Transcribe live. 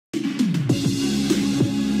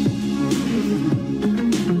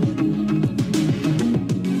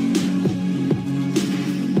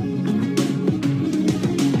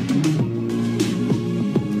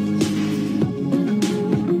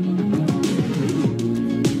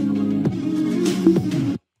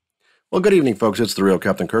Well, good evening, folks. It's the real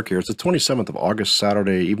Captain Kirk here. It's the 27th of August,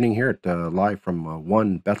 Saturday evening here at live from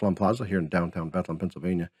 1 Bethlehem Plaza here in downtown Bethlehem,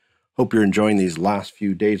 Pennsylvania. Hope you're enjoying these last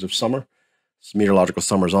few days of summer. This meteorological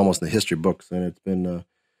summer is almost in the history books, and it's been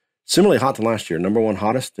similarly hot to last year. Number one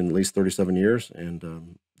hottest in at least 37 years.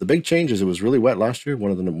 And the big change is it was really wet last year,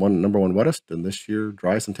 one of the number one wettest, and this year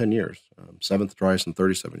driest in 10 years, seventh driest in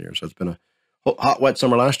 37 years. So it's been a hot, wet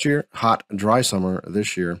summer last year, hot, dry summer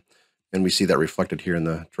this year. And we see that reflected here in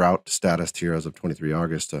the drought status here as of 23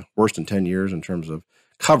 August, worst in 10 years in terms of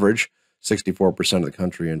coverage, 64% of the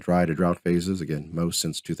country in dry to drought phases, again, most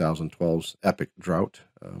since 2012's epic drought.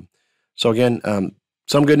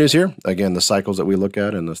 Some good news here. Again, the cycles that we look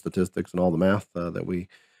at and the statistics and all the math that we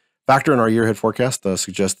factor in our year ahead forecast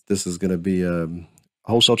suggest that this is going to be a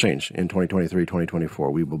wholesale change in 2023,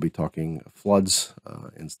 2024. We will be talking floods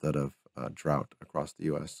instead of drought across the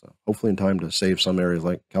U.S. Hopefully in time to save some areas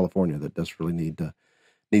like California that desperately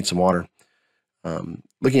need some water.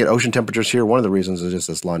 Looking at ocean temperatures here, one of the reasons is just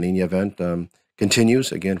this La Nina event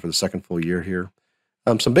continues again for the second full year here.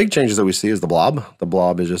 Some big changes that we see is the blob. The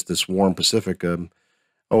blob is just this warm Pacific.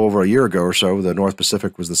 Over a year ago or so, the North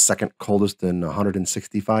Pacific was the second coldest in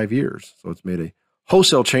 165 years. So it's made a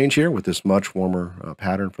wholesale change here with this much warmer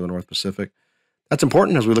pattern for the North Pacific. That's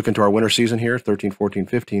important as we look into our winter season here. 13, 14,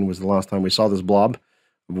 15 was the last time we saw this blob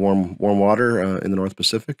of warm water in the North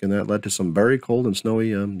Pacific, and that led to some very cold and snowy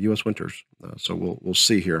U.S. winters. So we'll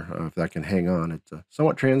see here if that can hang on. It's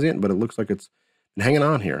somewhat transient, but it looks like it's been hanging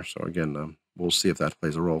on here. So again, we'll see if that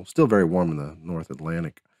plays a role. Still very warm in the North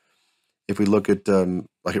Atlantic. If we look at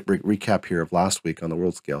recap here of last week on the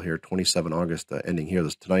world scale here, 27 August ending here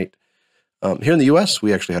tonight. Here in the U.S.,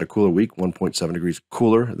 we actually had a cooler week, 1.7 degrees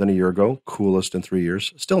cooler than a year ago, coolest in 3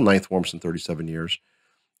 years, still ninth warmest in 37 years.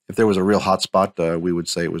 If there was a real hot spot, we would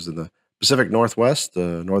say it was in the Pacific Northwest,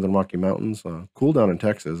 Northern Rocky Mountains, cool down in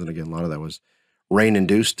Texas. And again, a lot of that was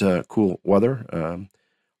rain-induced cool weather.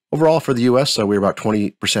 Overall, for the U.S., we were about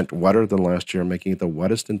 20% wetter than last year, making it the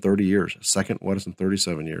wettest in 30 years, second wettest in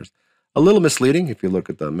 37 years. A little misleading if you look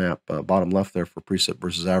at the map, bottom left there for precip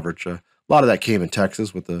versus average. A lot of that came in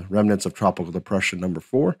Texas with the remnants of Tropical Depression number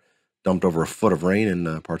 4, dumped over a foot of rain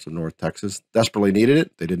in parts of North Texas. Desperately needed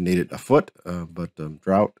it. They didn't need it a foot, but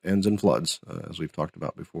drought ends in floods, as we've talked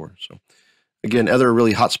about before. So, again, other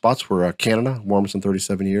really hot spots were Canada, warmest in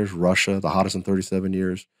 37 years, Russia, the hottest in 37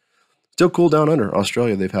 years. Still cool down under.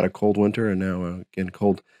 Australia, they've had a cold winter, and now, again,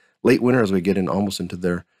 cold late winter as we get in almost into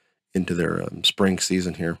their spring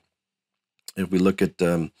season here. If we look at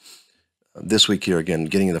this week here, again,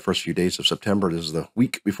 getting in the first few days of September, this is the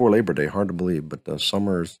week before Labor Day. Hard to believe, but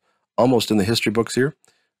summer is almost in the history books here.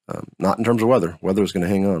 Not in terms of weather. Weather is going to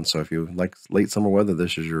hang on. So if you like late summer weather,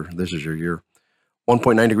 this is your year.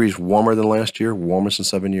 1.9 degrees warmer than last year, warmest in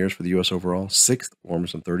 7 years for the U.S. overall, sixth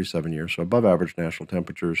warmest in 37 years. So above average national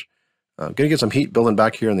temperatures. Going to get some heat building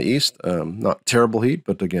back here in the east. Not terrible heat,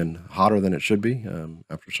 but again, hotter than it should be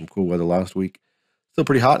after some cool weather last week. Still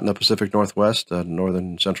pretty hot in the Pacific Northwest,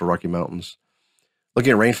 northern central Rocky Mountains.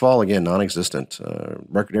 Looking at rainfall, again, non-existent.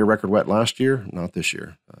 Near record wet last year, not this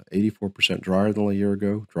year. 84% drier than a year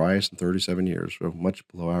ago, driest in 37 years, so much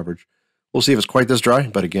below average. We'll see if it's quite this dry,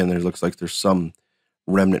 but again, there looks like there's some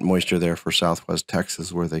remnant moisture there for southwest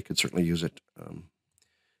Texas where they could certainly use it.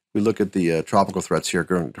 We look at the tropical threats here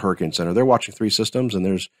at Hurricane Center. They're watching 3 systems, and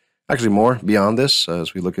there's actually more beyond this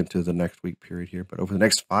as we look into the next week period here. But over the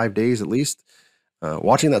next 5 days at least,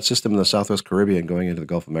 watching that system in the Southwest Caribbean going into the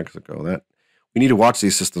Gulf of Mexico, that we need to watch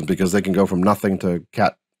these systems because they can go from nothing to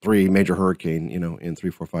Cat 3 major hurricane, in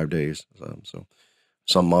 3, 4, 5 days. So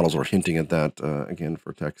some models are hinting at that again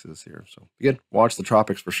for Texas here. So again, watch the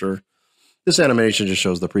tropics for sure. This animation just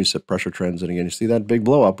shows the precip pressure trends, and again, you see that big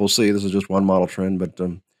blow up. We'll see. This is just one model trend, but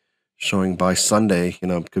showing by Sunday,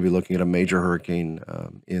 could be looking at a major hurricane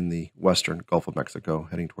in the western Gulf of Mexico,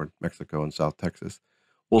 heading toward Mexico and South Texas.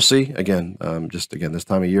 We'll see. Again, this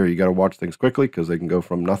time of year, you got to watch things quickly because they can go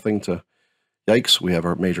from nothing to, yikes, we have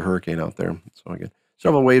a major hurricane out there. So again,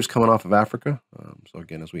 several waves coming off of Africa. So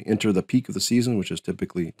again, as we enter the peak of the season, which is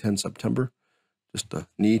typically 10 September, just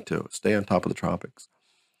need to stay on top of the tropics.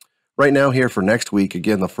 Right now here for next week,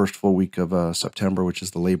 again, the first full week of September, which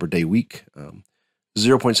is the Labor Day week,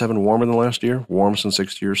 0.7 warmer than last year, warmest in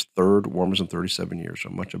 6 years, third warmest in 37 years, so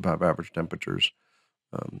much above average temperatures.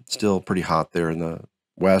 Still pretty hot there in the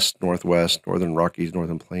west, northwest, northern Rockies,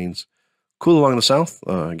 northern plains. Cool along the south.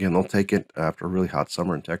 Again, they'll take it after a really hot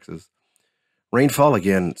summer in Texas. Rainfall,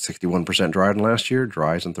 again, 61% drier than last year,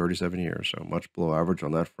 dries in 37 years, so much below average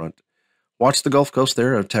on that front. Watch the Gulf Coast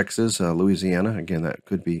there of Texas, Louisiana. Again, that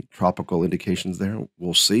could be tropical indications there.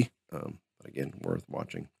 We'll see. But again, worth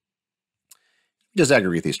watching. Just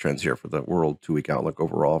aggregate these trends here for the world 2-week outlook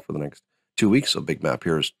overall for the next 2 weeks. So big map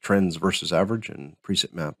here is trends versus average and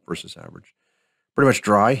preset map versus average. Pretty much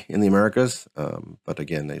dry in the Americas, but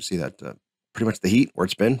again, they see that pretty much the heat where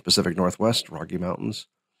it's been, Pacific Northwest, Rocky Mountains,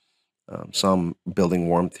 some building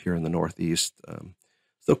warmth here in the Northeast,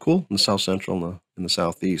 still cool in the South Central and in the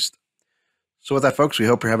Southeast. So with that, folks, we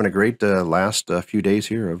hope you're having a great last few days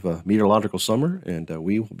here of meteorological summer, and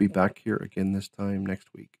we will be back here again this time next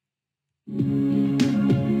week.